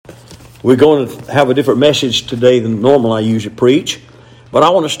We're going to have a different message today than normal I usually preach. But I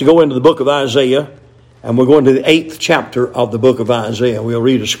want us to go into the book of Isaiah, and we're going to the 8th chapter of the book of Isaiah. We'll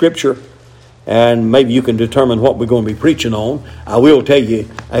read a scripture, and maybe you can determine what we're going to be preaching on. I will tell you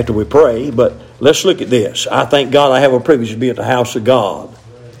after we pray, but let's look at this. I thank God I have a privilege to be at the house of God.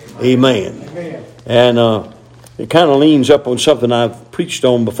 Amen. Amen. And it kind of leans up on something I've preached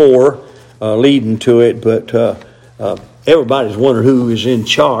on before, leading to it, but everybody's wondering who is in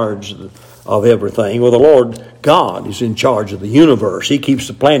charge of everything. Well, the Lord God is in charge of the universe. He keeps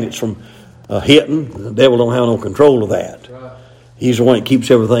the planets from hitting. The devil don't have no control of that. He's the one that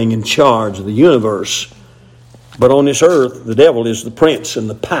keeps everything in charge of the universe. But on this earth, the devil is the prince and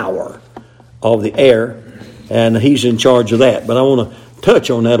the power of the air, and he's in charge of that. But I want to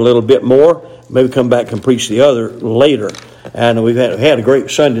touch on that a little bit more. Maybe come back and preach the other later. And we've had a great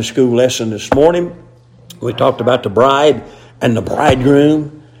Sunday school lesson this morning. We talked about the bride and the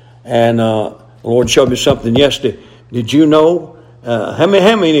bridegroom, and the Lord showed me something yesterday. Did you know? How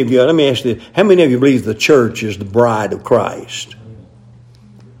many of you? Let me ask you: how many of you believe the church is the bride of Christ?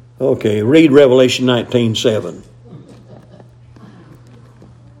 Okay, read Revelation 19:7.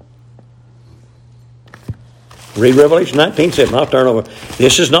 Read Revelation 19:7. I'll turn over.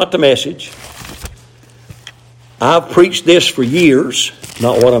 This is not the message. I've preached this for years.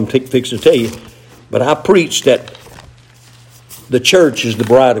 Not what I'm fixing to tell you. But I preach that the church is the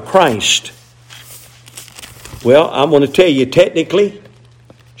bride of Christ. Well, I'm going to tell you, technically,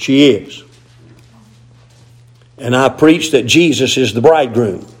 she is. And I preach that Jesus is the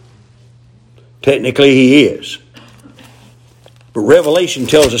bridegroom. Technically, he is. But Revelation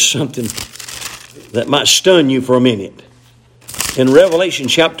tells us something that might stun you for a minute. In Revelation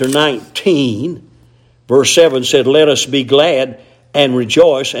chapter 19, verse 7 said, "Let us be glad and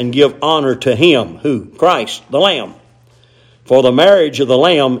rejoice and give honor to him." Who? Christ, the Lamb. "For the marriage of the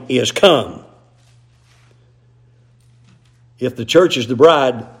Lamb is come." If the church is the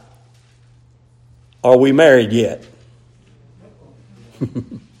bride, are we married yet?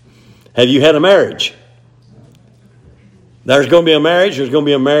 Have you had a marriage? There's going to be a marriage. There's going to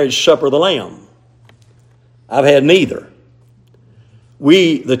be a marriage supper of the Lamb. I've had neither.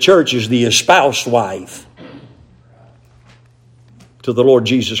 We, the church, is the espoused wife to the Lord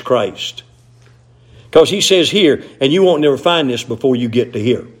Jesus Christ. Because he says here, and you won't never find this before you get to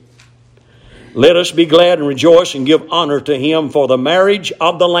here. "Let us be glad and rejoice and give honor to him, for the marriage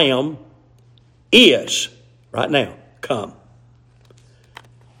of the Lamb is," right now, "come."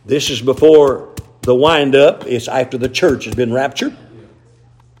 This is before the wind up. It's after the church has been raptured.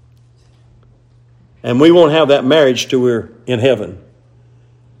 And we won't have that marriage till we're in heaven.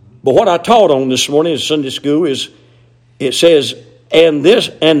 But what I taught on this morning in Sunday school is, it says, and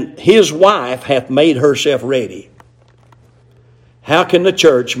his wife hath made herself ready. How can the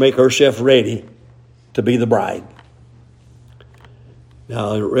church make herself ready to be the bride?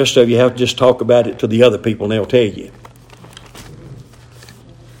 Now, the rest of you have to just talk about it to the other people and they'll tell you.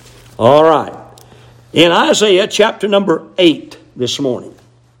 All right. In Isaiah chapter number 8 this morning.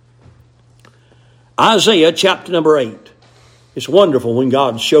 Isaiah chapter number 8. It's wonderful when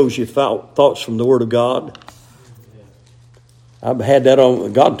God shows you thoughts from the Word of God. I've had that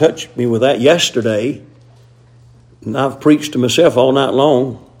on. God touched me with that yesterday. And I've preached to myself all night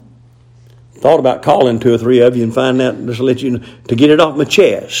long. Thought about calling 2 or 3 of you and find out, just let you know, to get it off my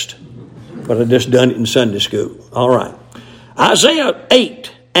chest. But I just done it in Sunday school. All right. Isaiah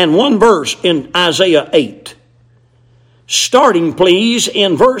 8 and one verse in Isaiah 8. Starting, please,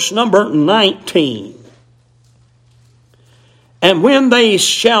 in verse number 19. "And when they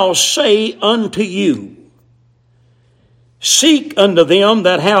shall say unto you, seek unto them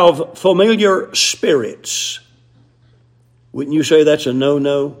that have familiar spirits." Wouldn't you say that's a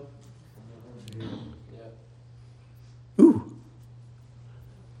no-no? Ooh.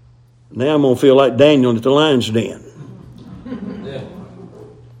 Now I'm going to feel like Daniel at the lion's den.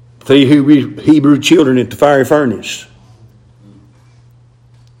 3 Hebrew children at the fiery furnace.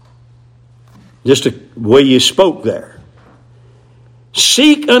 Just the way you spoke there.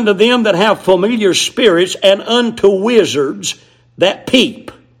 "Seek unto them that have familiar spirits, and unto wizards that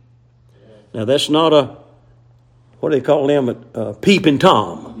peep." Now that's not a, what do they call them? A peeping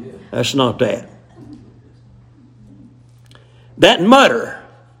Tom. That's not that. "That mutter."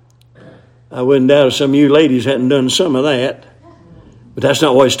 I wouldn't doubt if some of you ladies hadn't done some of that. But that's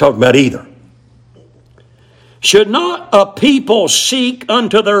not what he's talking about either. "Should not a people seek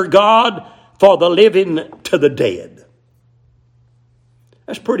unto their God, for the living to the dead?"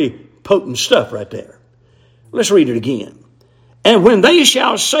 That's pretty potent stuff right there. Let's read it again. "And when they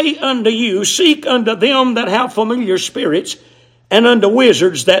shall say unto you, seek unto them that have familiar spirits, and unto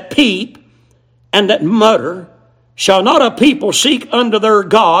wizards that peep and that mutter, shall not a people seek unto their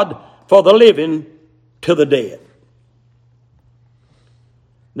God for the living to the dead.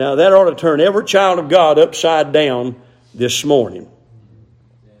 Now that ought to turn every child of God upside down this morning,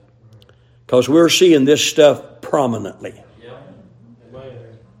 because we're seeing this stuff prominently.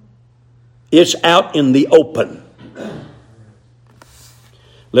 It's out in the open.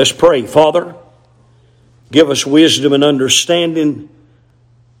 Let's pray. Father, give us wisdom and understanding.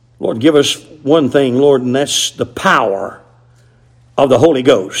 Lord, give us one thing, Lord, and that's the power of the Holy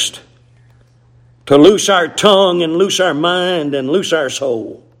Ghost to loose our tongue and loose our mind and loose our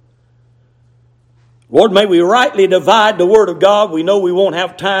soul. Lord, may we rightly divide the Word of God. We know we won't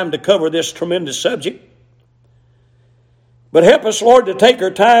have time to cover this tremendous subject. But help us, Lord, to take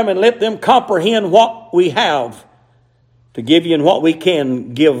our time and let them comprehend what we have to give you and what we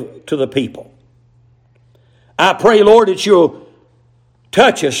can give to the people. I pray, Lord, that you'll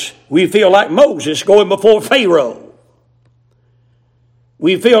touch us. We feel like Moses going before Pharaoh.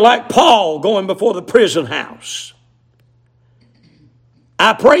 We feel like Paul going before the prison house.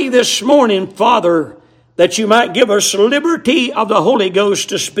 I pray this morning, Father, that you might give us liberty of the Holy Ghost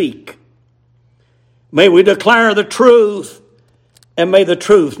to speak. May we declare the truth, and may the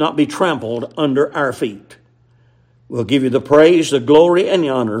truth not be trampled under our feet. We'll give you the praise, the glory, and the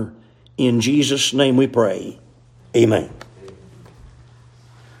honor. In Jesus' name we pray. Amen.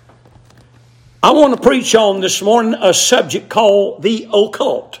 I want to preach on this morning a subject called the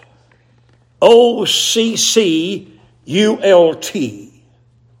occult. O-C-C-U-L-T.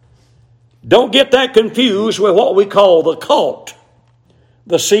 Don't get that confused with what we call the cult.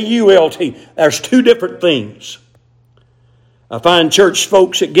 The C-U-L-T. There's two different things. I find church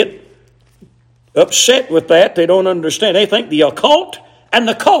folks that get upset with that. They don't understand. They think the occult and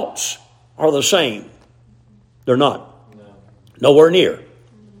the cults are the same. They're not. No. Nowhere near.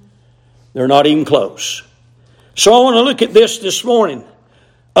 They're not even close. So I want to look at this morning.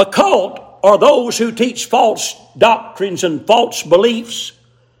 A cult are those who teach false doctrines and false beliefs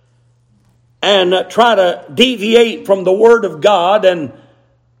and try to deviate from the Word of God, and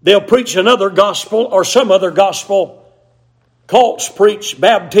they'll preach another gospel or some other gospel. Cults preach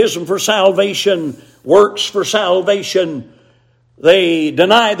baptism for salvation, works for salvation. They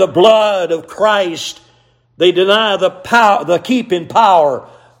deny the blood of Christ. They deny the power, the keeping power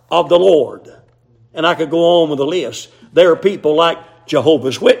of the Lord. And I could go on with a list. There are people like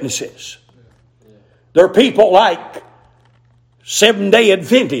Jehovah's Witnesses. There are people like Seventh-day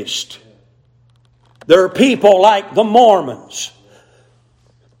Adventists. There are people like the Mormons.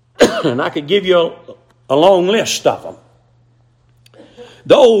 And I could give you a long list of them.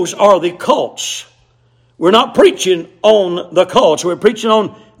 Those are the cults. We're not preaching on the cults. We're preaching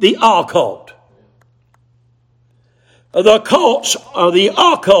on the occult. The cults or the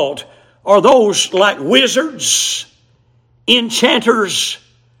occult are those like wizards, enchanters,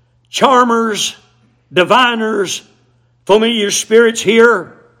 charmers, diviners, familiar spirits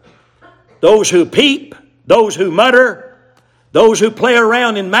here, those who peep, those who mutter, those who play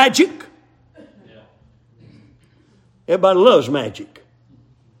around in magic. Everybody loves magic.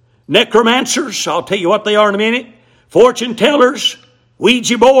 Necromancers, I'll tell you what they are in a minute. Fortune tellers,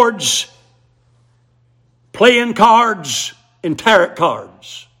 Ouija boards, playing cards, and tarot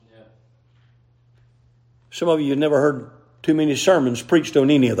cards. Some of you have never heard too many sermons preached on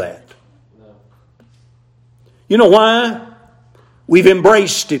any of that. You know why? We've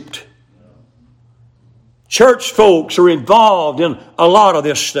embraced it. Church folks are involved in a lot of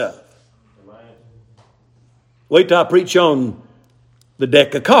this stuff. Wait till I preach on the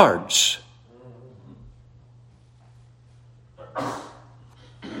deck of cards.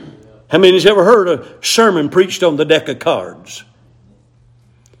 How many has ever heard a sermon preached on the deck of cards?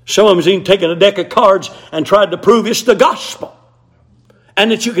 Some of them has even taken a deck of cards and tried to prove it's the gospel,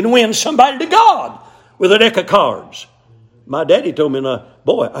 and that you can win somebody to God with a deck of cards. My daddy told me,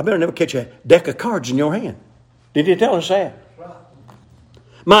 boy, I better never catch a deck of cards in your hand. Did he tell us that?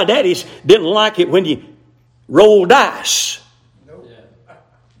 My daddy didn't like it when you roll dice.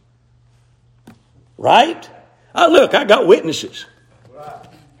 Right? Oh, look, I got witnesses.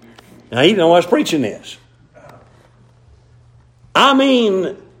 Now, you know I was preaching this. I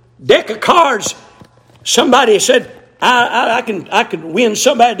mean, deck of cards. Somebody said, I can win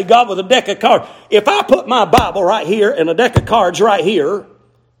somebody to God with a deck of cards. If I put my Bible right here and a deck of cards right here,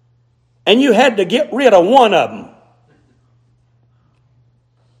 and you had to get rid of one of them,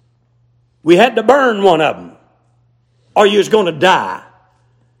 we had to burn one of them, or you was going to die.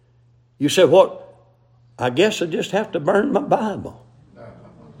 You said, what? I guess I just have to burn my Bible.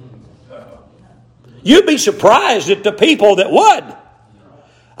 You'd be surprised at the people that would.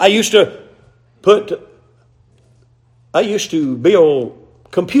 I used to build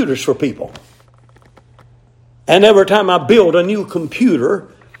computers for people. And every time I built a new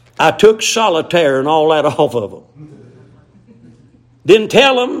computer, I took solitaire and all that off of them. Didn't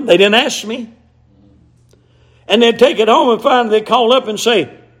tell them. They didn't ask me. And they'd take it home and finally they'd call up and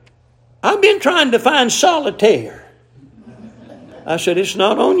say, I've been trying to find solitaire. I said, it's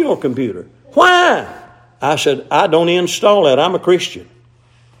not on your computer. Why? I said, I don't install that. I'm a Christian.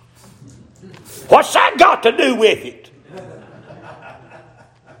 What's that got to do with it?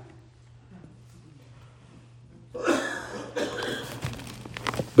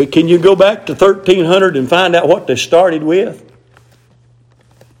 But can you go back to 1300 and find out what they started with?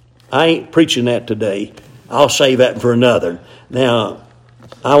 I ain't preaching that today. I'll save that for another. Now,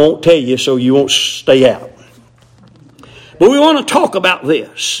 I won't tell you so you won't stay out. But we want to talk about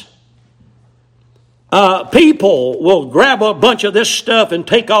this. People will grab a bunch of this stuff and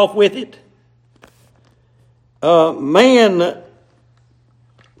take off with it. Man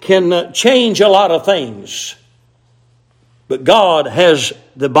can change a lot of things. But God has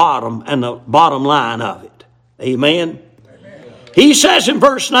the bottom and the bottom line of it. Amen. He says in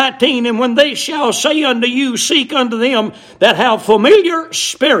verse 19, and when they shall say unto you, seek unto them that have familiar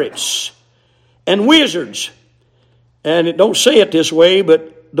spirits and wizards. And it don't say it this way,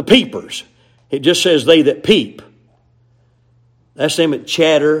 but the peepers. It just says they that peep. That's them that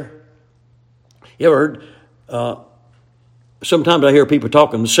chatter. You ever heard? Sometimes I hear people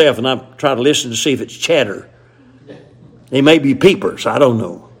talking themselves and I try to listen to see if it's chatter. They may be peepers. I don't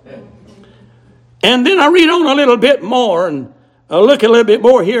know. And then I read on a little bit more and I look a little bit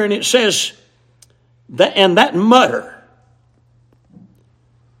more here, and it says, that mutter.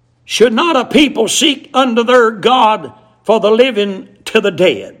 Should not a people seek unto their God for the living to the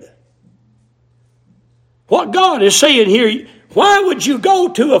dead? What God is saying here, why would you go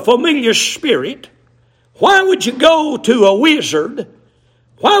to a familiar spirit? Why would you go to a wizard?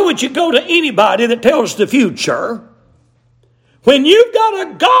 Why would you go to anybody that tells the future? When you've got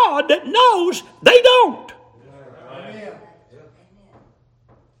a God that knows they don't.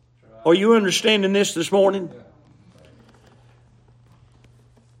 Are you understanding this morning?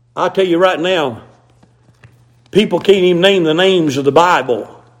 I tell you right now, people can't even name the names of the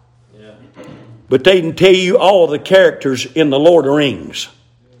Bible. Yeah. But they can tell you all the characters in the Lord of the Rings.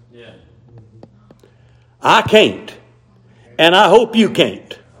 Yeah. I can't. And I hope you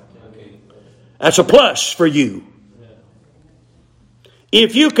can't. That's a plus for you.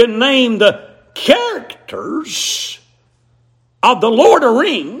 If you can name the characters of the Lord of the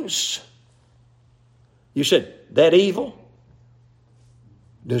Rings, you said, that evil?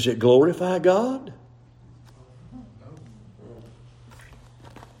 Does it glorify God?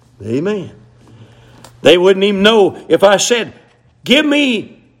 Amen. They wouldn't even know if I said, give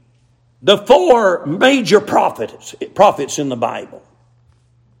me the 4 major prophets in the Bible.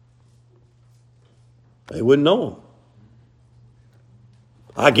 They wouldn't know them.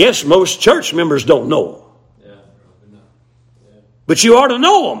 I guess most church members don't know them. But you ought to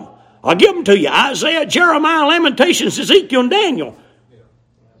know them. I'll give them to you. Isaiah, Jeremiah, Lamentations, Ezekiel, and Daniel.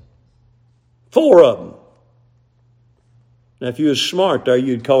 4 of them. Now, if you were smart there,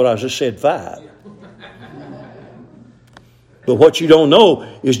 you'd call it, I just said 5. But what you don't know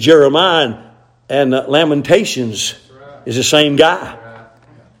is Jeremiah and Lamentations is the same guy.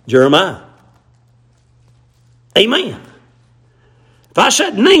 Jeremiah. Amen. If I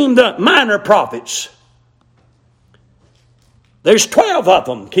said name the minor prophets, there's 12 of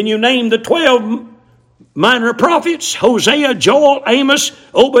them. Can you name the 12 minor prophets? Hosea, Joel, Amos,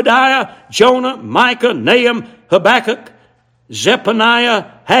 Obadiah, Jonah, Micah, Nahum, Habakkuk, Zephaniah,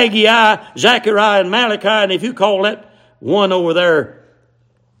 Haggai, Zechariah, and Malachi. And if you call that one over there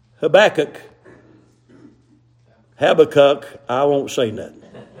Habakkuk, I won't say nothing.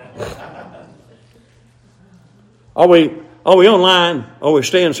 Are we online? Are we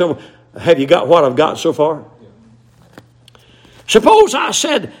staying somewhere? Have you got what I've got so far? Suppose I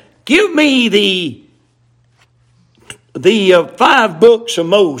said, give me the 5 books of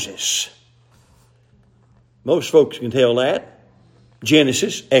Moses. Most folks can tell that.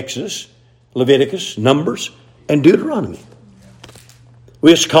 Genesis, Exodus, Leviticus, Numbers, and Deuteronomy.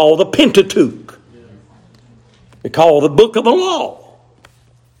 It's called the Pentateuch. It's called the book of the law.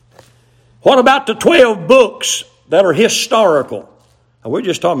 What about the 12 books that are historical? Now, we're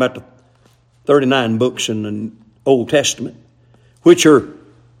just talking about the 39 books in the Old Testament, which are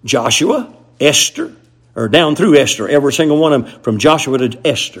Joshua, Esther, or down through Esther, every single one of them from Joshua to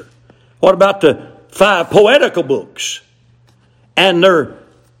Esther. What about the 5 poetical books? And they're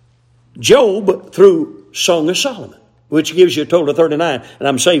Job through Song of Solomon, which gives you a total of 39. And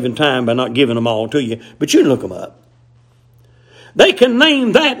I'm saving time by not giving them all to you, but you can look them up. They can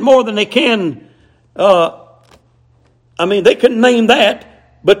name that more than they can. They couldn't name that,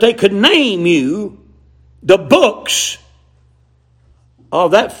 but they could name you the books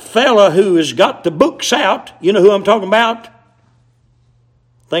of that fella who has got the books out. You know who I'm talking about?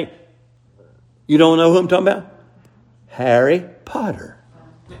 You don't know who I'm talking about? Harry Potter.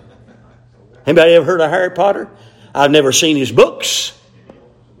 Anybody ever heard of Harry Potter? I've never seen his books.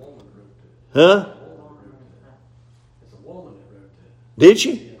 Huh? Did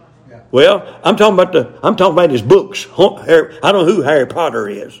she? Well, I'm talking about his books. I don't know who Harry Potter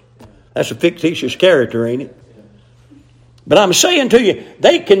is. That's a fictitious character, ain't it? But I'm saying to you,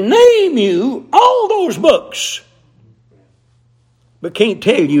 they can name you all those books, but can't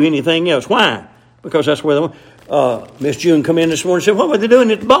tell you anything else. Why? Because that's where Miss June come in this morning and said, what were they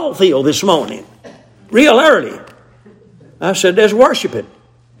doing at the ball field this morning? Real early. I said, there's worshiping.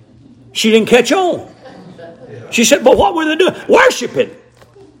 She didn't catch on. She said, but what were they doing? Worshiping.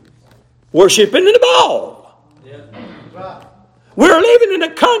 Worshiping in the ball. We're living in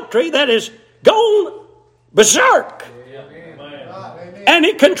a country that is gone berserk. And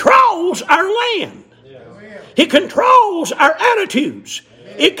it controls our land. It controls our attitudes.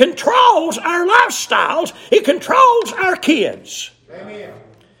 It controls our lifestyles. It controls our kids.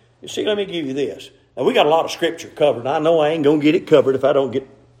 You see, let me give you this. Now, we got a lot of scripture covered. I know I ain't going to get it covered if I don't get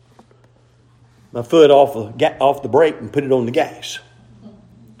my foot off the brake and put it on the gas.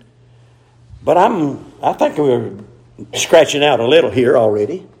 But I think we're scratching out a little here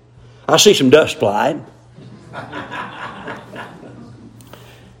already. I see some dust flying.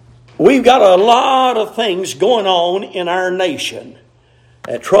 We've got a lot of things going on in our nation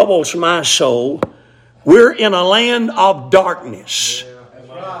that troubles my soul. We're in a land of darkness.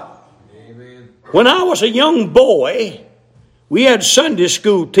 When I was a young boy, we had Sunday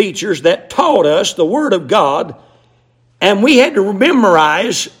school teachers that taught us the Word of God, and we had to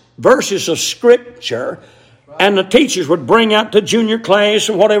memorize verses of Scripture, and the teachers would bring out to junior class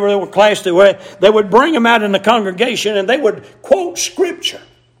or whatever class they were. They would bring them out in the congregation, and they would quote Scripture.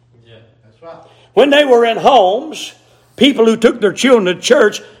 When they were in homes, people who took their children to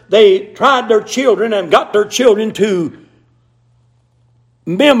church, they tried their children and got their children to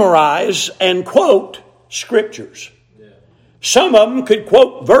memorize and quote Scriptures. Some of them could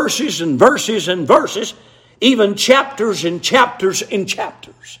quote verses and verses and verses, even chapters and chapters and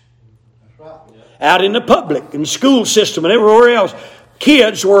chapters. Out in the public and school system and everywhere else,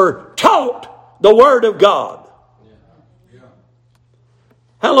 kids were taught the Word of God.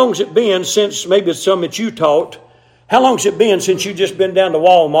 How long has it been since, maybe it's some that you taught, how long has it been since you've just been down to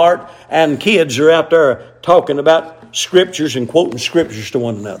Walmart and kids are out there talking about Scriptures and quoting Scriptures to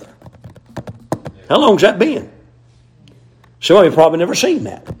one another? How long has that been? Some of you probably never seen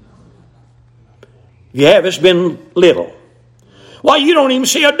that. If you have, it's been little. Why, you don't even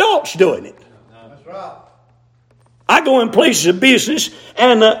see adults doing it. That's right. I go in places of business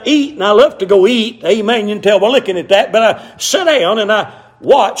and eat, and I love to go eat. Amen. You can tell by looking at that. But I sit down and I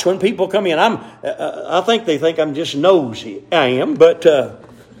watch when people come in. I think they think I'm just nosy. I am, but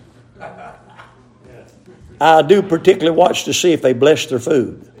I do particularly watch to see if they bless their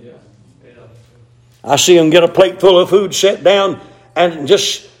food. I see them get a plate full of food, sit down, and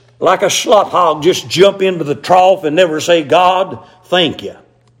just like a slop hog, just jump into the trough and never say, God, thank you.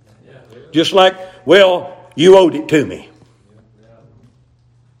 Just like, well, you owed it to me.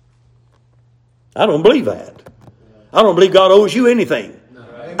 I don't believe that. I don't believe God owes you anything.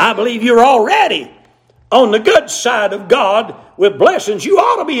 I believe you're already on the good side of God with blessings. You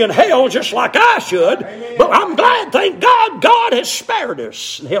ought to be in hell just like I should. But I'm glad, thank God, God has spared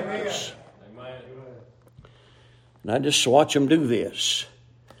us and helped us. And I just watch them do this.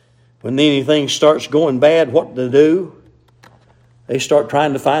 When anything starts going bad, what do? They start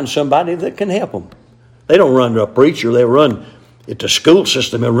trying to find somebody that can help them. They don't run to a preacher. They run at the school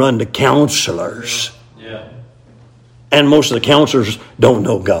system. They run to counselors. Yeah. And most of the counselors don't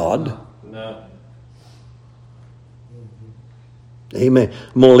know God. No. Amen.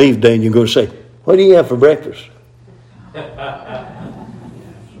 I'm going to leave today and you're going to say, what do you have for breakfast? But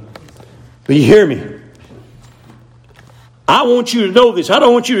you hear me? I want you to know this. I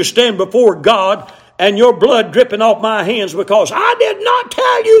don't want you to stand before God and your blood dripping off my hands because I did not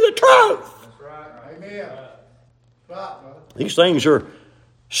tell you the truth. That's right. Amen. Right. These things are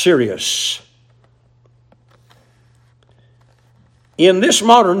serious. In this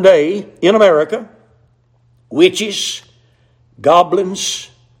modern day, in America, witches,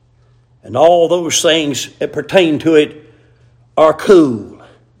 goblins, and all those things that pertain to it are cool.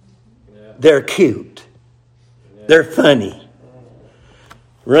 Yeah. they're cute. They're funny.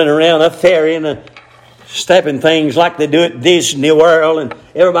 Running around up there and stepping things like they do at Disney World, and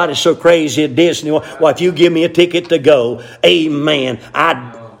everybody's so crazy at Disney World. Well, if you give me a ticket to go, amen,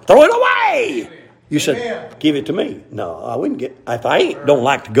 I'd throw it away. You said, give it to me. No, I wouldn't get. If I don't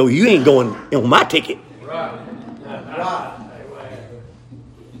like to go, you ain't going on my ticket.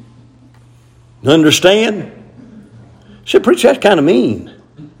 Understand? See, preacher, that's kind of mean.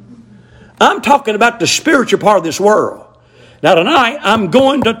 I'm talking about the spiritual part of this world. Now tonight, I'm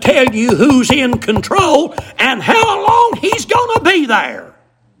going to tell you who's in control and how long He's going to be there.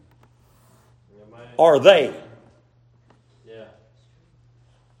 Are they?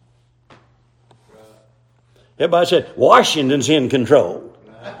 Everybody said, Washington's in control.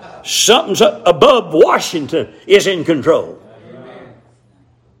 Something's above Washington is in control.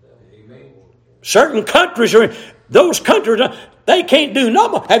 Certain countries are, those countries, they can't do no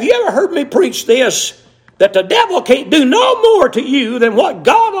more. Have you ever heard me preach this? That the devil can't do no more to you than what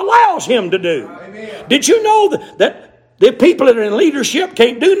God allows him to do. Amen. Did you know that the people that are in leadership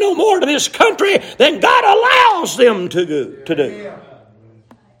can't do no more to this country than God allows them to do?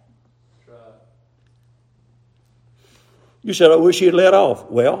 You said, I wish you'd let off.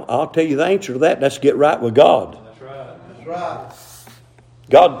 Well, I'll tell you the answer to that. Let's get right with God. That's right. That's right.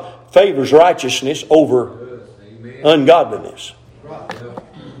 God favors righteousness over ungodliness.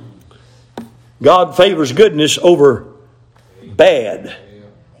 God favors goodness over bad,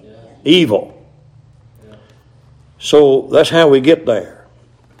 evil. So that's how we get there.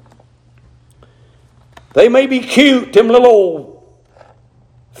 They may be cute, them little old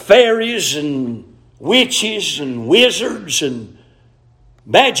fairies and witches and wizards and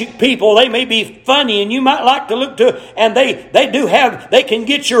magic people. They may be funny and you might like to look to, and they can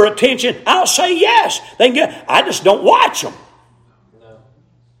get your attention. I'll say yes. I just don't watch them.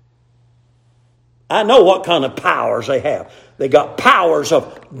 I know what kind of powers they have. They got powers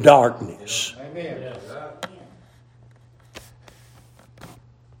of darkness. Amen.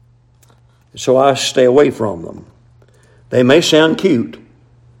 So I stay away from them. They may sound cute,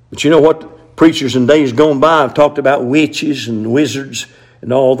 but you know what? Preachers in days gone by have talked about witches and wizards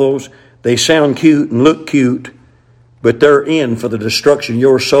and all those. They sound cute and look cute, but they're in for the destruction of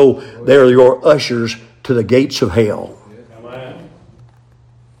your soul. They're your ushers to the gates of hell.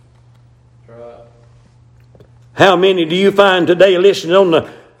 How many do you find today listening on the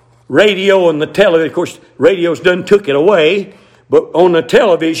radio and the television? Of course, radio's done took it away. But on the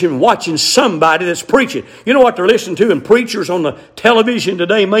television, watching somebody that's preaching. You know what they're listening to in preachers on the television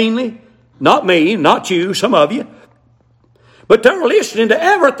today mainly? Not me, not you, some of you. But they're listening to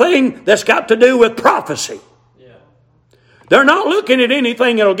everything that's got to do with prophecy. Yeah. They're not looking at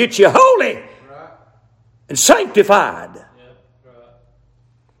anything that'll get you holy and sanctified.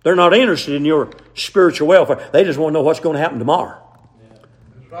 They're not interested in your spiritual welfare. They just want to know what's going to happen tomorrow. Yeah.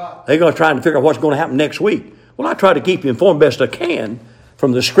 That's right. They're going to try to figure out what's going to happen next week. Well, I try to keep you informed best I can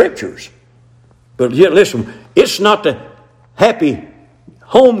from the Scriptures. But yet, listen, it's not the happy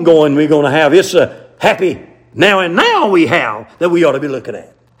homegoing we're going to have. It's a happy now and now we have that we ought to be looking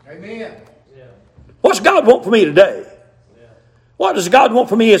at. Amen. Yeah. What's God want for me today? Yeah. What does God want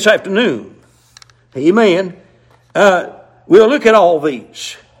for me this afternoon? Amen. We'll look at all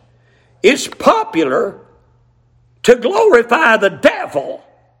these. It's popular to glorify the devil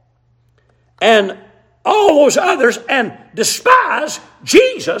and all those others and despise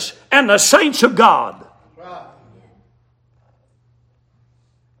Jesus and the saints of God. Right.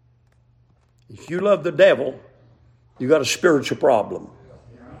 If you love the devil, you got a spiritual problem.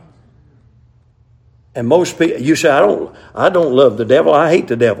 And most people, you say, I don't love the devil, I hate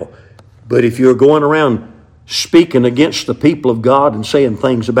the devil. But if you're going around speaking against the people of God and saying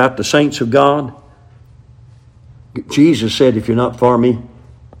things about the saints of God, Jesus said, if you're not for me,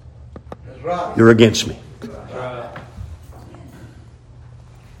 you're against me.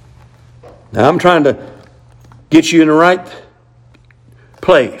 Now I'm trying to get you in the right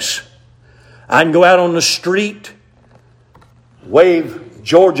place. I can go out on the street, wave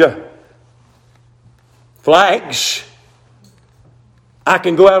Georgia flags. I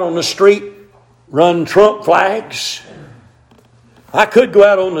can go out on the street, run Trump flags. I could go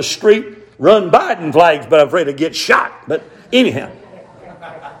out on the street, run Biden flags, but I'm afraid to get shot. But anyhow.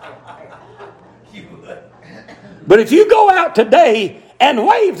 But if you go out today and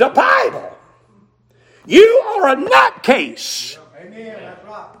wave the Bible, you are a nutcase. Amen. That's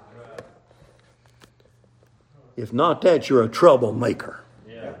right. If not that, you're a troublemaker.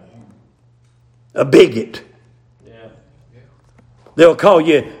 Yeah. A bigot. Yeah. They'll call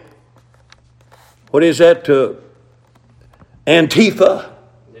you, what is that? Antifa.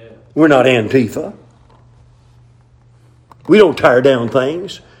 Yeah. We're not Antifa. We don't tear down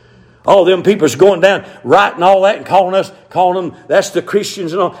things. All them people's going down, writing all that and calling them, that's the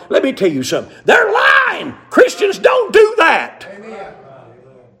Christians and all. Let me tell you something. They're lying. Christians don't do that. Amen.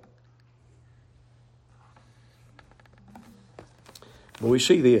 But we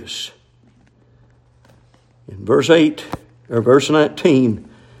see this in verse 8 or verse 19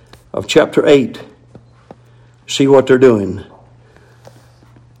 of chapter 8. See what they're doing.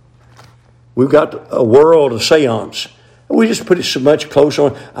 We've got a world of seance. We just put it so much closer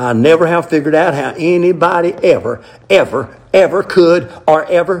on. I never have figured out how anybody ever could or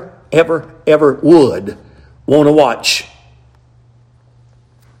ever would want to watch.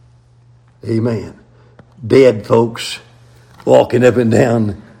 Amen. Dead folks walking up and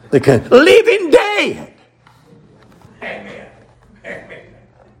down the country. Living dead. Amen.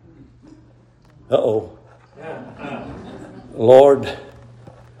 Uh-oh. Lord,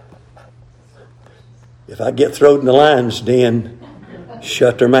 if I get thrown in the lion's den,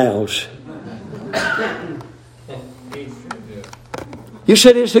 shut their mouths. You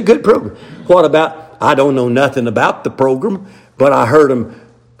said it's a good program. What about, I don't know nothing about the program, but I heard them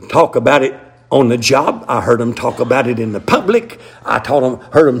talk about it on the job. I heard them talk about it in the public. Heard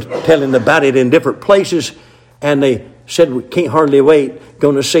them telling about it in different places. And they said, we can't hardly wait,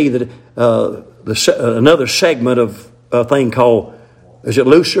 going to see that another segment of a thing called, is it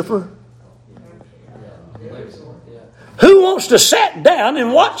Lucifer? Who wants to sit down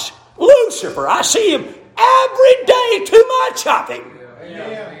and watch Lucifer? I see him every day, too much of him.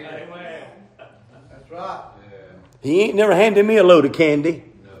 Amen. That's right. He ain't never handed me a load of candy.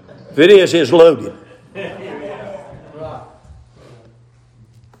 If it is, it's loaded.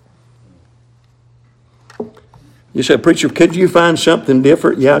 You said, preacher, could you find something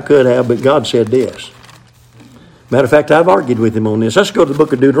different? Yeah, I could have, but God said this. Matter of fact, I've argued with him on this. Let's go to the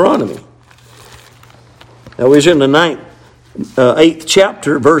book of Deuteronomy. Now, we was in the 8th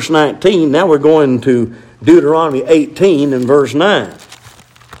chapter, verse 19. Now we're going to Deuteronomy 18 and verse 9.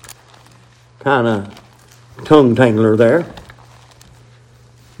 Kind of tongue-tangler there.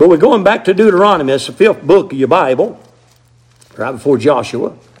 But we're going back to Deuteronomy. It's the 5th book of your Bible, right before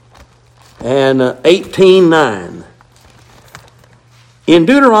Joshua. And 18:9. In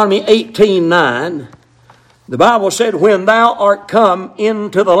Deuteronomy 18:9, the Bible said, when thou art come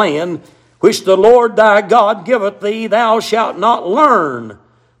into the land which the Lord thy God giveth thee, thou shalt not learn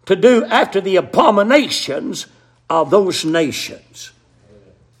to do after the abominations of those nations.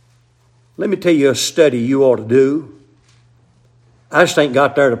 Let me tell you a study you ought to do. I just ain't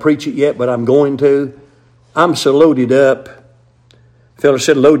got there to preach it yet, but I'm going to. I'm so loaded up. A fellow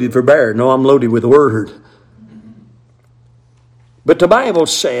said loaded for bear. No, I'm loaded with the word. But the Bible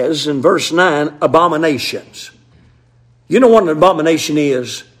says in verse 9, abominations. You know what an abomination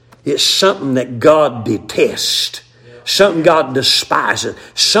is? It's something that God detests. Something God despises.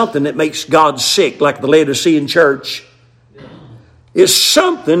 Something that makes God sick, like the Laodicean church. It's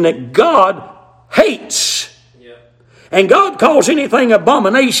something that God hates. And God calls anything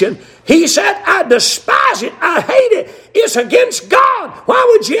abomination. He said, I despise it. I hate it. It's against God. Why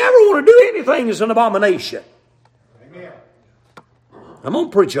would you ever want to do anything that's an abomination? Amen. I'm going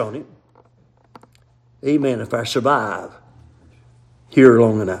to preach on it. Amen. If I survive here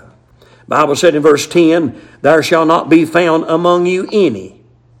long enough. The Bible said in verse 10, there shall not be found among you any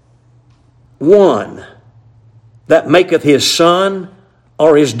one that maketh his son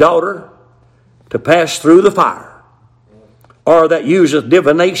or his daughter to pass through the fire, or that useth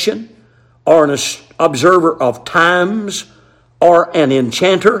divination, or an observer of times, or an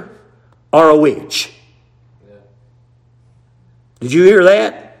enchanter, or a witch. Did you hear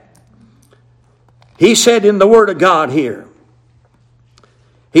that? He said in the Word of God here,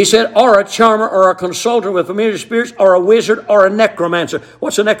 he said, or a charmer, or a consultant with familiar spirits, or a wizard, or a necromancer.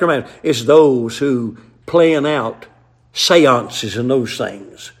 What's a necromancer? It's those who playing out seances and those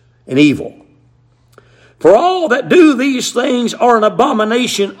things, and evil. For all that do these things are an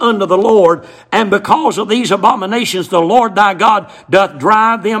abomination unto the Lord, and because of these abominations the Lord thy God doth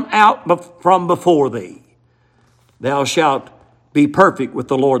drive them out from before thee. Thou shalt be perfect with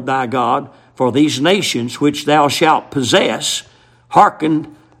the Lord thy God, for these nations which thou shalt possess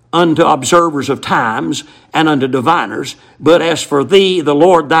hearken unto observers of times and unto diviners, but as for thee, the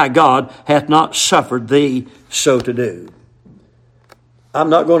Lord thy God hath not suffered thee so to do. I'm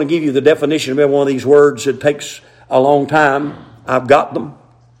not going to give you the definition of every one of these words. It takes a long time. I've got them.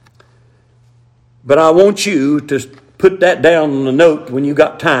 But I want you to put that down on a note when you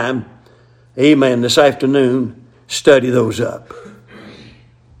got time. Amen. This afternoon, study those up.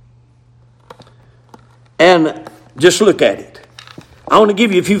 And just look at it. I want to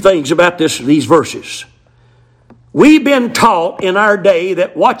give you a few things about these verses. We've been taught in our day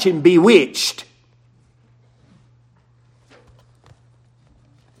that watching Bewitched.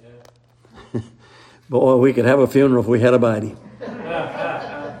 Boy, we could have a funeral if we had a body.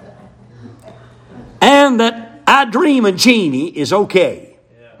 And that I Dream of Jeannie is okay.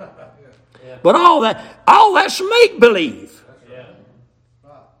 But all that's make-believe.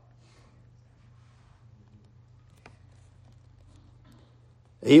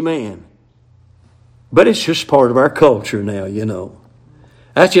 Amen. But it's just part of our culture now, you know.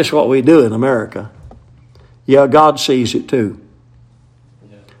 That's just what we do in America. Yeah, God sees it too.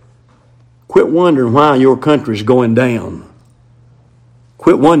 Quit wondering why your country's going down.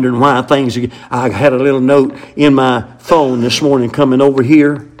 Quit wondering why things are... I had a little note in my phone this morning coming over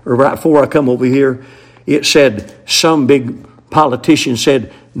here, or right before I come over here. It said, some big politician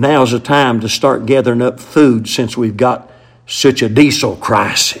said, now's the time to start gathering up food since we've got such a diesel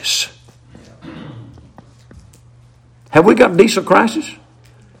crisis. Have we got a diesel crisis?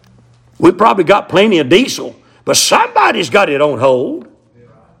 We probably got plenty of diesel, but somebody's got it on hold.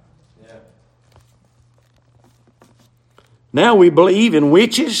 Now we believe in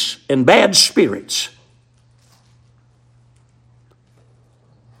witches and bad spirits.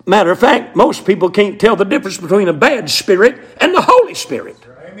 Matter of fact, most people can't tell the difference between a bad spirit and the Holy Spirit.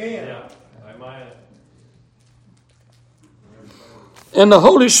 Amen. And the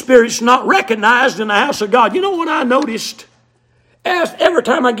Holy Spirit's not recognized in the house of God. You know what I noticed? Every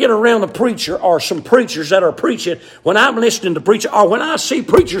time I get around a preacher or some preachers that are preaching, when I'm listening to preachers, or when I see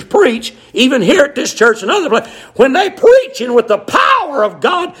preachers preach, even here at this church and other places, when they preaching with the power of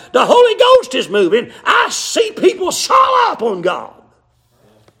God, the Holy Ghost is moving, I see people fall up on God.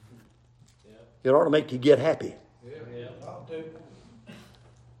 It ought to make you get happy.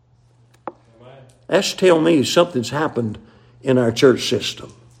 That's telling me something's happened in our church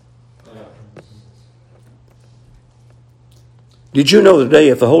system. Did you know today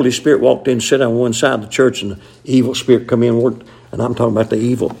if the Holy Spirit walked in and sat on one side of the church and the evil spirit come in and worked, and I'm talking about the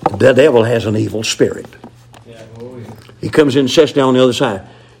evil, the devil has an evil spirit. He comes in and sits down on the other side.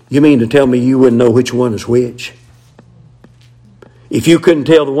 You mean to tell me you wouldn't know which one is which? If you couldn't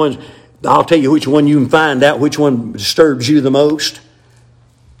tell the ones, I'll tell you which one you can find out which one disturbs you the most.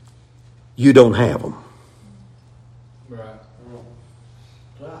 You don't have them.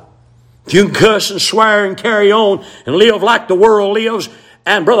 If you can cuss and swear and carry on and live like the world lives,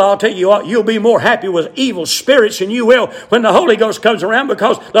 and brother, I'll tell you what, you'll be more happy with evil spirits than you will when the Holy Ghost comes around,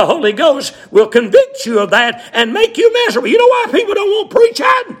 because the Holy Ghost will convict you of that and make you miserable. You know why people don't want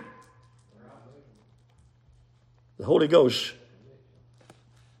preaching? The Holy Ghost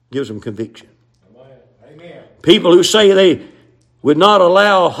gives them conviction. Amen. People who say they would not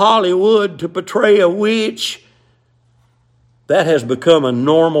allow Hollywood to portray a witch, that has become a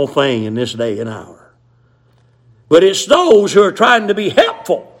normal thing in this day and hour. But it's those who are trying to be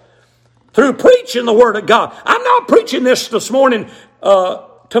helpful through preaching the Word of God. I'm not preaching this morning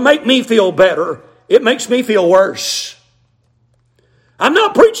to make me feel better. It makes me feel worse. I'm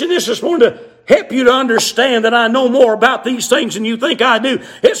not preaching this morning to help you to understand that I know more about these things than you think I do.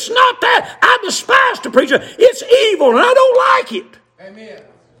 It's not that. I despise to preach it. It's evil and I don't like it. Amen.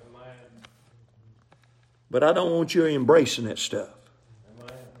 But I don't want you embracing that stuff.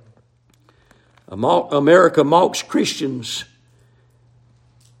 America mocks Christians.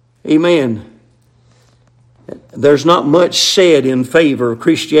 Amen. There's not much said in favor of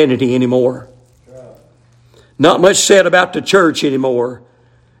Christianity anymore. Not much said about the church anymore.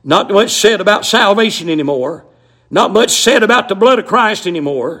 Not much said about salvation anymore. Not much said about the blood of Christ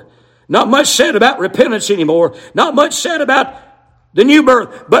anymore. Not much said about repentance anymore. Not much said about the new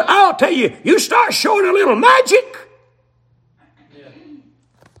birth. But I'll tell you, you start showing a little magic,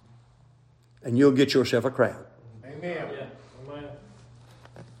 and you'll get yourself a crowd. Amen.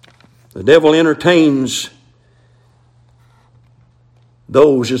 The devil entertains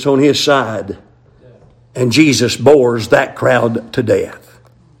those that's on his side, and Jesus bores that crowd to death.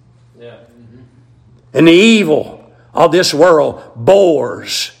 And the evil of this world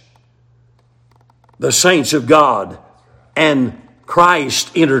bores the saints of God, and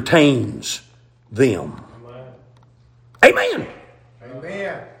Christ entertains them. Amen.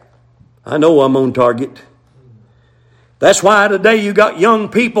 Amen. I know I'm on target. That's why today you got young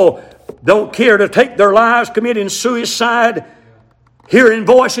people don't care to take their lives, committing suicide, hearing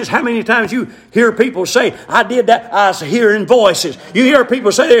voices. How many times you hear people say, I did that, I was hearing voices. You hear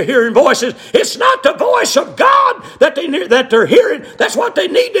people say they're hearing voices. It's not the voice of God that they're hearing. That's what they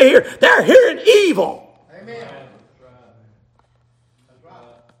need to hear. They're hearing evil. Amen.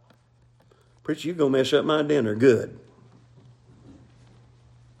 Preacher, you're going to mess up my dinner. Good.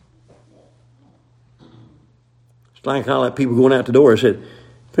 It's like kind of like people going out the door and said,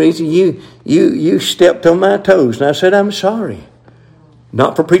 "Preacher, you stepped on my toes." And I said, "I'm sorry.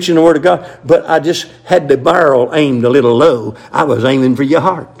 Not for preaching the Word of God, but I just had the barrel aimed a little low. I was aiming for your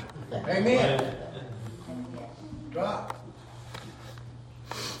heart." Amen. Right.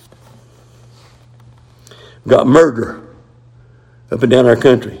 Got murder up and down our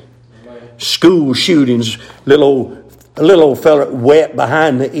country. School shootings. A little old fella wet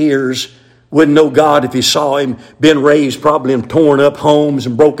behind the ears. Wouldn't know God if he saw him. Been raised probably in torn up homes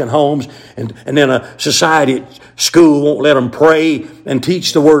and broken homes. And then a society at school won't let them pray and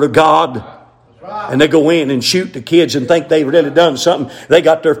teach the Word of God. And they go in and shoot the kids and think they've really done something. They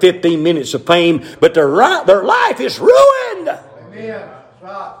got their 15 minutes of fame, but their life is ruined. Amen.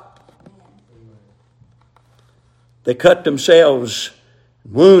 Right. They cut themselves,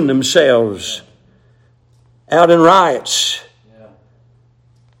 wound themselves out in riots.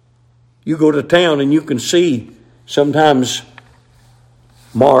 You go to town and you can see sometimes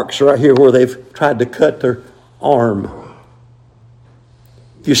marks right here where they've tried to cut their arm.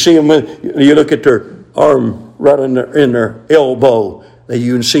 If you see them, you look at their arm right in their elbow,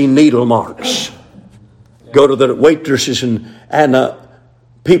 you can see needle marks. Go to the waitresses and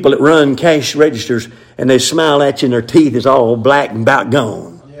people that run cash registers, and they smile at you and their teeth is all black and about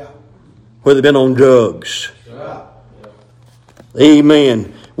gone. Yeah. Where they've been on drugs. Right.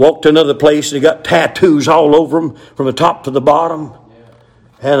 Amen. Walk to another place, they got tattoos all over them from the top to the bottom.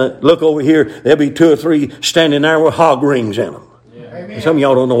 And look over here, there'll be 2 or 3 standing there with hog rings in them. Amen. Some of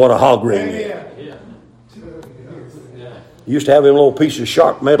y'all don't know what a hog ring is. Amen. You used to have them little pieces of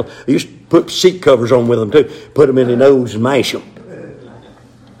sharp metal. You used to put seat covers on with them too. Put them in your nose and mash them.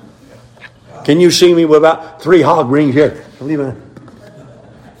 Can you see me with about 3 hog rings here?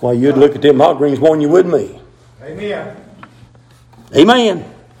 Well, you'd look at them hog rings more than you would me. Amen. Amen.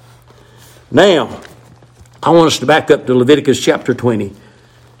 Now, I want us to back up to Leviticus chapter 20.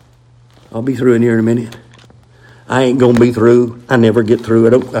 I'll be through in here in a minute. I ain't going to be through. I never get through.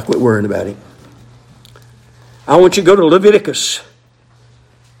 I quit worrying about it. I want you to go to Leviticus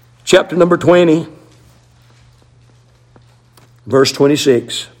chapter number 20, verse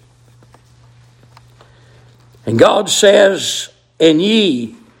 26. And God says, "And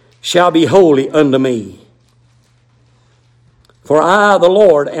ye shall be holy unto me. For I, the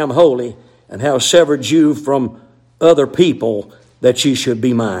Lord, am holy, and have severed you from other people, that ye should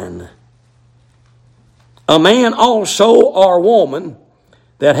be mine. A man also or woman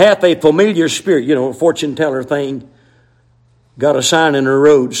that hath a familiar spirit," a fortune teller thing, got a sign in her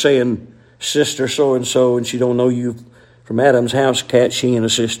road saying, "Sister so-and-so," and she don't know you from Adam's house cat, she ain't a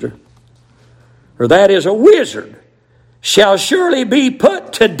sister. Or that is a wizard, shall surely be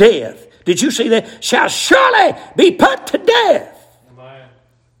put to death. Did you see that? Shall surely be put to death. Amen.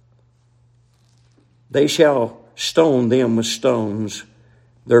 They shall stone them with stones.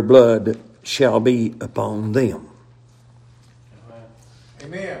 Their blood shall be upon them.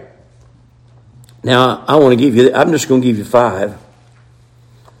 Amen. Now, I'm just going to give you 5.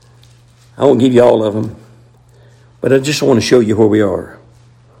 I won't give you all of them. But I just want to show you where we are.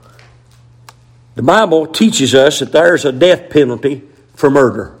 The Bible teaches us that there's a death penalty for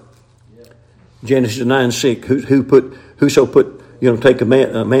murder. Genesis 9:6. Whoso take a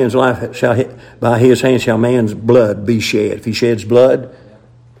man's life, by his hand shall man's blood be shed. If he sheds blood,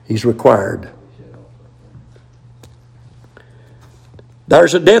 he's required.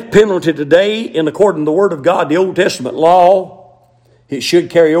 There's a death penalty today in according to the Word of God, the Old Testament law. It should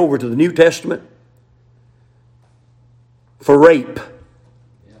carry over to the New Testament. For rape.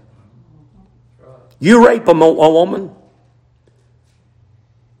 You rape a woman,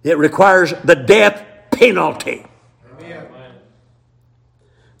 it requires the death penalty. Amen.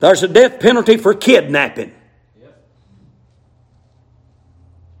 There's a death penalty for kidnapping.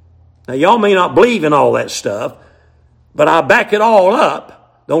 Now, y'all may not believe in all that stuff, but I back it all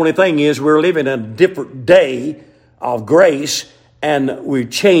up. The only thing is we're living in a different day of grace, and we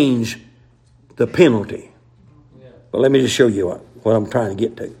change the penalty. But let me just show you what I'm trying to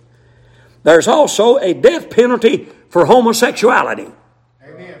get to. There's also a death penalty for homosexuality.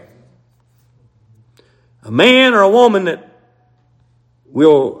 Amen. A man or a woman that'll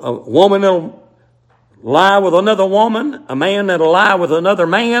lie with another woman, a man that'll lie with another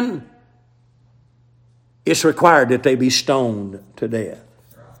man, it's required that they be stoned to death.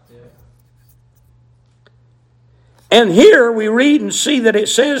 And here we read and see that it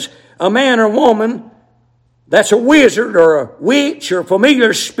says a man or woman that's a wizard or a witch or a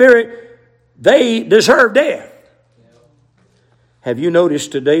familiar spirit, they deserve death. Have you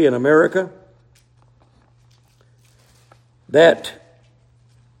noticed today in America that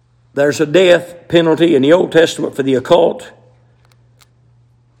there's a death penalty in the Old Testament for the occult.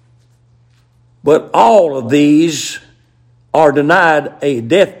 But all of these are denied a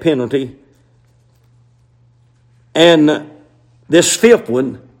death penalty. And this fifth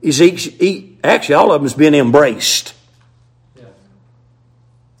one is actually all of them has been embraced. Yeah.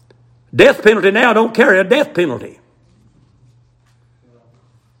 Death penalty now don't carry a death penalty.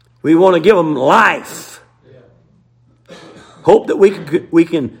 We want to give them life. Yeah. Hope that we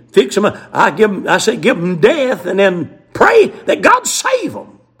can fix them. I say give them death and then pray that God save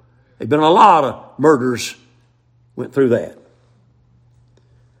them. There've been a lot of murders went through that.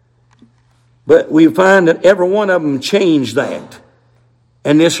 But we find that every one of them changed that.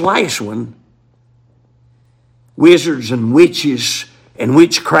 And this last one, wizards and witches and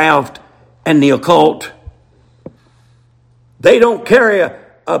witchcraft and the occult, they don't carry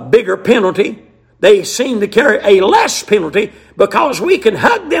a bigger penalty. They seem to carry a less penalty because we can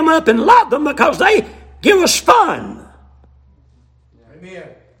hug them up and love them because they give us fun. Amen.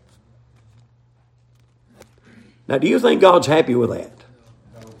 Now, do you think God's happy with that?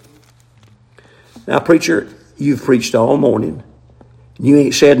 Now, preacher, you've preached all morning. You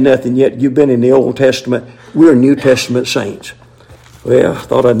ain't said nothing yet. You've been in the Old Testament. We're New Testament saints. Well, I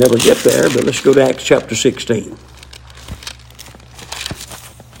thought I'd never get there, but let's go to Acts chapter 16.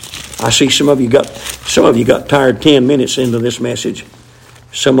 I see some of you got tired 10 minutes into this message.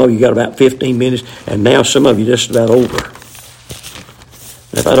 Some of you got about 15 minutes, and now some of you just about over.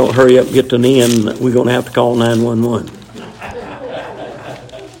 If I don't hurry up and get to the end, we're going to have to call 911.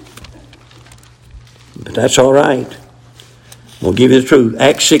 But that's all right. We'll give you the truth.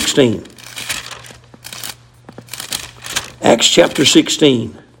 Acts 16. Acts chapter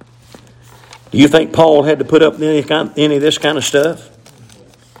 16. Do you think Paul had to put up any of this kind of stuff?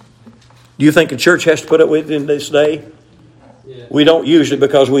 Do you think a church has to put up with it in this day? Yeah. We don't usually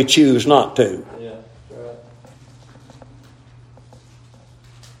because we choose not to. Yeah, right.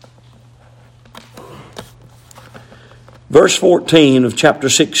 Verse 14 of chapter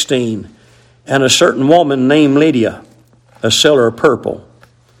 16. And a certain woman named Lydia, a seller of purple,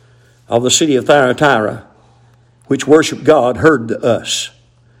 of the city of Thyatira, which worshiped God, heard us,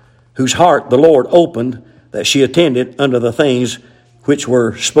 whose heart the Lord opened, that she attended unto the things which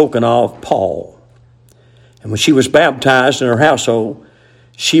were spoken of Paul. And when she was baptized in her household,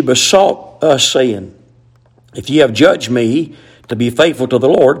 she besought us, saying, If ye have judged me to be faithful to the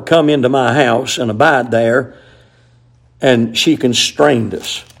Lord, come into my house and abide there. And she constrained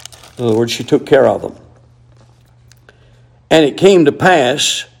us. In other words, she took care of them. And it came to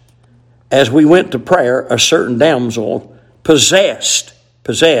pass, as we went to prayer, a certain damsel possessed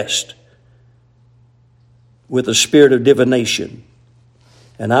with a spirit of divination.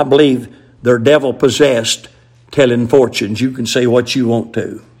 And I believe they're devil possessed, telling fortunes. You can say what you want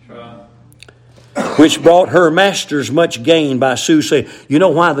to. Which brought her masters much gain by soothsaying. You know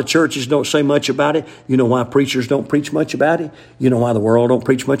why the churches don't say much about it? You know why preachers don't preach much about it? You know why the world don't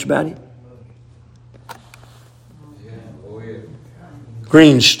preach much about it?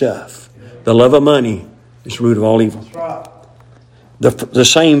 Green stuff. The love of money is the root of all evil. The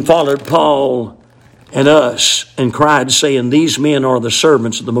same followed Paul and us and cried, saying, These men are the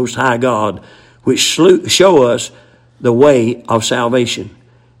servants of the Most High God, which show us the way of salvation.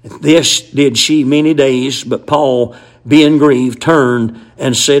 This did she many days, but Paul, being grieved, turned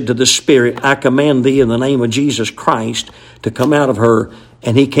and said to the Spirit, I command thee in the name of Jesus Christ to come out of her.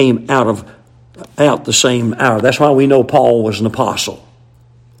 And he came out the same hour. That's why we know Paul was an apostle.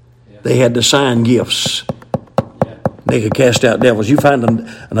 They had the sign gifts. They could cast out devils. You find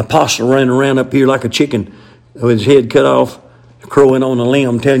an apostle running around up here like a chicken with his head cut off, crowing on a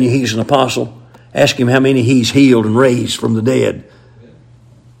limb, telling you he's an apostle. Ask him how many he's healed and raised from the dead.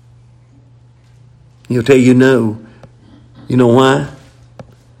 He'll tell you no. You know why?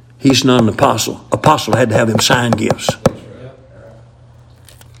 He's not an apostle. Apostle had to have them sign gifts.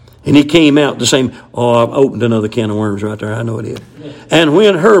 And he came out the same. Oh, I've opened another can of worms right there. I know it is. And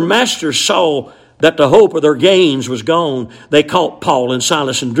when her masters saw that the hope of their gains was gone, they caught Paul and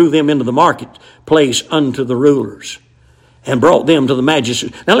Silas and drew them into the marketplace unto the rulers and brought them to the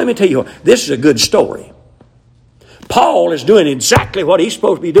magistrates. Now let me tell you, this is a good story. Paul is doing exactly what he's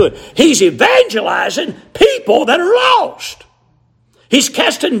supposed to be doing. He's evangelizing people that are lost. He's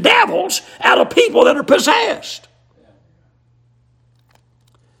casting devils out of people that are possessed.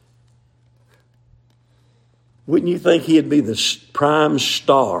 Wouldn't you think he'd be the prime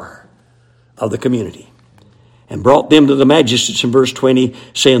star of the community? And brought them to the magistrates in verse 20,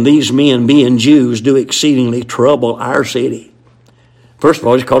 saying, These men, being Jews, do exceedingly trouble our city. First of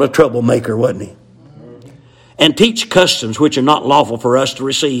all, he's called a troublemaker, wasn't he? and teach customs which are not lawful for us to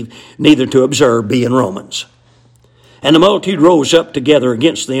receive, neither to observe, being Romans. And the multitude rose up together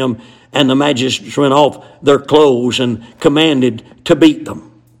against them, and the magistrates rent off their clothes and commanded to beat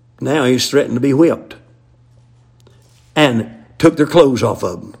them. Now he's threatened to be whipped. And took their clothes off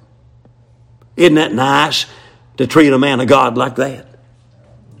of them. Isn't that nice to treat a man of God like that?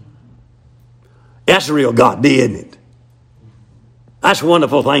 That's the real God, isn't it? That's a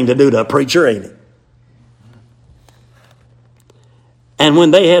wonderful thing to do to a preacher, ain't it? And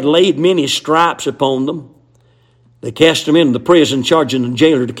when they had laid many stripes upon them, they cast them into the prison, charging the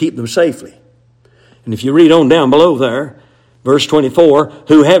jailer to keep them safely. And if you read on down below there, verse 24,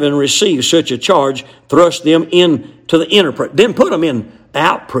 who having received such a charge, thrust them into the inner prison. Didn't put them in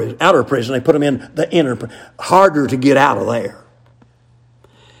outer prison. They put them in the inner prison. Harder to get out of there.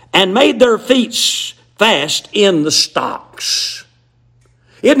 And made their feet fast in the stocks.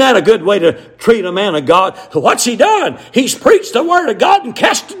 Isn't that a good way to treat a man of God? What's he done? He's preached the word of God and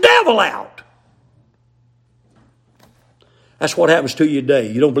cast the devil out. That's what happens to you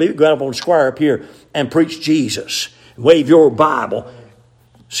today. You don't believe it? Go up on the square up here and preach Jesus. Wave your Bible.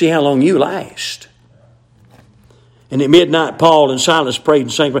 See how long you last. And at midnight, Paul and Silas prayed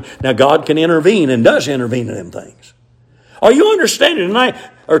and sang. Now God can intervene and does intervene in them things. Are you understanding tonight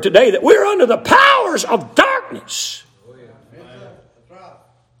or today that we're under the powers of darkness?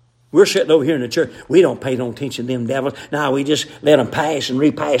 We're sitting over here in the church. We don't pay no attention to them devils. No, we just let them pass and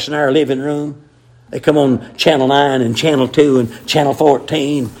repass in our living room. They come on Channel 9 and Channel 2 and Channel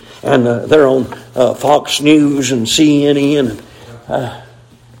 14. And they're on Fox News and CNN.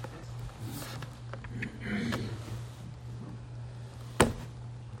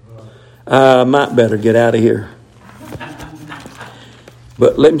 I might better get out of here.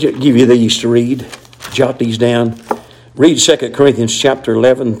 But let me just give you these to read. Jot these down. Read 2 Corinthians chapter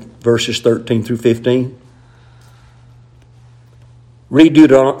 11, verses 13 through 15. Read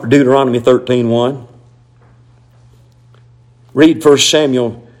Deuteronomy 13:1. Read 1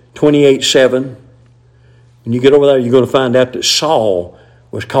 Samuel 28:7. When you get over there, you're going to find out that Saul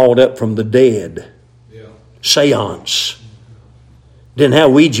was called up from the dead. Yeah. Seance. Didn't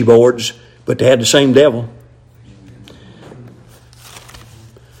have Ouija boards, but they had the same devil.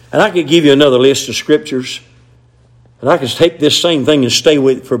 And I could give you another list of scriptures. And I could take this same thing and stay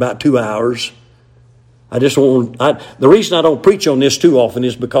with it for about 2 hours. The reason I don't preach on this too often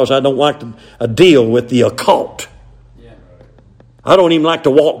is because I don't like to deal with the occult. I don't even like to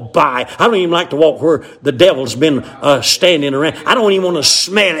walk by. I don't even like to walk where the devil's been standing around. I don't even want to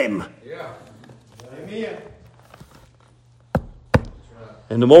smell him. Yeah. Amen.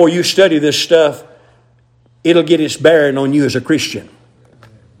 And the more you study this stuff, it'll get its bearing on you as a Christian.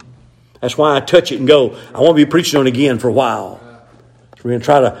 That's why I touch it and go, I won't be preaching on it again for a while. So we're going to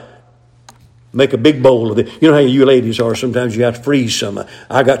try to make a big bowl of it. You know how you ladies are. Sometimes you have to freeze some.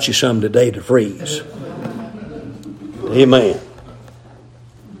 I got you some today to freeze. Amen.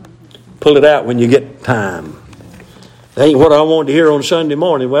 Pull it out when you get time. That ain't what I wanted to hear on Sunday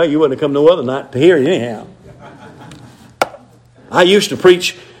morning. Well, you wouldn't have come no other night to hear it anyhow. I used to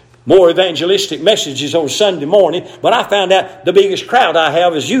preach more evangelistic messages on Sunday morning, but I found out the biggest crowd I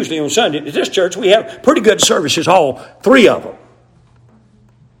have is usually on Sunday. At this church, we have pretty good services, all three of them.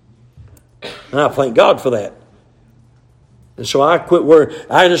 And I thank God for that. And so I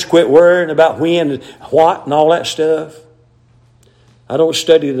just quit worrying about when and what and all that stuff. I don't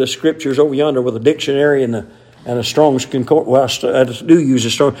study the scriptures over yonder with a dictionary and a Strong's Concordance. Well, I do use a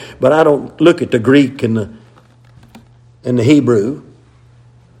Strong, but I don't look at the Greek and the Hebrew.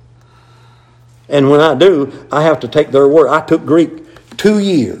 And when I do, I have to take their word. I took Greek 2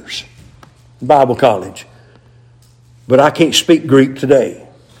 years, Bible college. But I can't speak Greek today.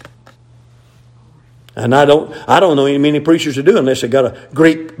 And I don't know many preachers who do unless they got a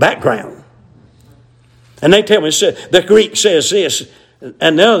Greek background. And they tell me, the Greek says this,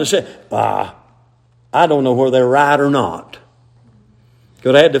 and the other say, I don't know whether they're right or not.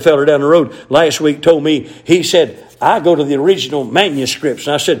 Because I had the fella down the road last week told me, he said, I go to the original manuscripts.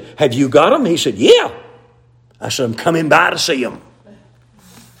 And I said, have you got them? He said, yeah. I said, I'm coming by to see them.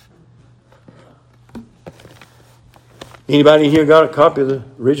 Anybody in here got a copy of the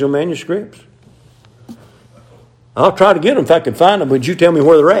original manuscripts? I'll try to get them if I can find them. Would you tell me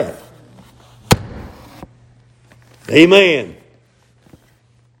where they're at? Amen.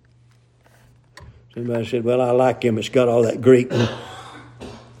 Somebody said, well, I like them. It's got all that Greek.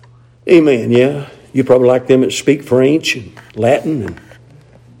 Amen, yeah. You probably like them that speak French and Latin and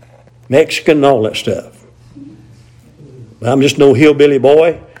Mexican and all that stuff. But I'm just no hillbilly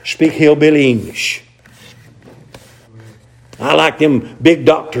boy. Speak hillbilly English. I like them big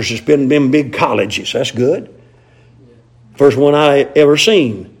doctors that's been in big colleges. That's good. First one I ever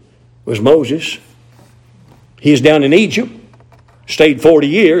seen was Moses. He's down in Egypt. Stayed 40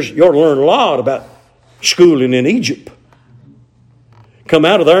 years. You ought to learn a lot about schooling in Egypt. Come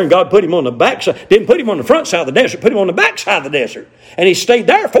out of there and God put him on the backside. Didn't put him on the front side of the desert. Put him on the backside of the desert. And he stayed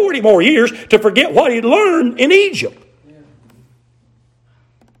there 40 more years to forget what he'd learned in Egypt.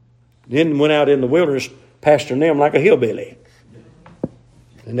 Then went out in the wilderness pasturing them like a hillbilly.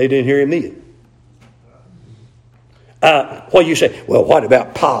 And they didn't hear him either. What do you say? Well, what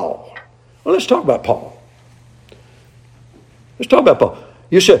about Paul? Well, let's talk about Paul. Let's talk about Paul.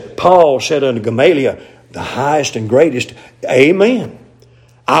 You said, Paul said unto Gamaliel, the highest and greatest. Amen.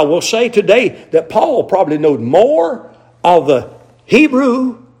 I will say today that Paul probably knew more of the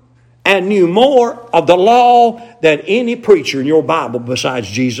Hebrew and knew more of the law than any preacher in your Bible besides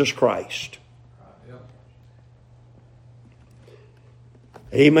Jesus Christ.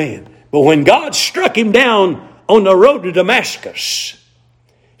 Amen. But when God struck him down on the road to Damascus,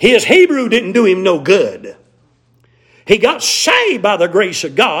 his Hebrew didn't do him no good. He got saved by the grace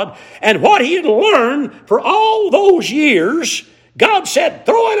of God, and what he had learned for all those years, God said,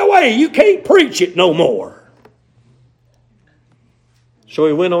 throw it away. You can't preach it no more. So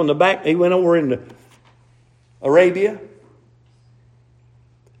he went on the back. He went over into Arabia,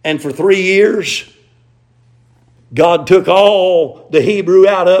 and for 3 years, God took all the Hebrew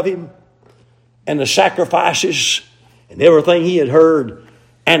out of him and the sacrifices and everything he had heard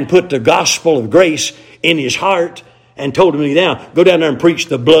and put the gospel of grace in his heart and told him, go down there and preach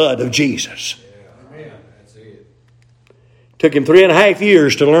the blood of Jesus. Amen. That's it. Took him 3.5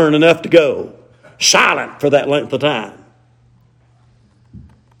 years to learn enough to go. Silent for that length of time.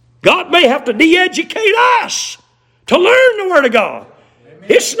 God may have to de-educate us to learn the Word of God. Amen.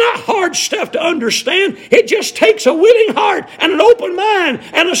 It's not hard stuff to understand. It just takes a willing heart and an open mind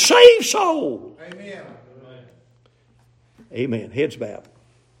and a saved soul. Amen. Amen. Heads bowed.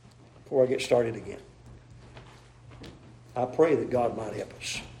 Before I get started again, I pray that God might help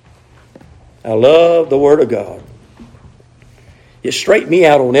us. I love the Word of God. It straightened me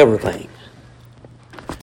out on everything.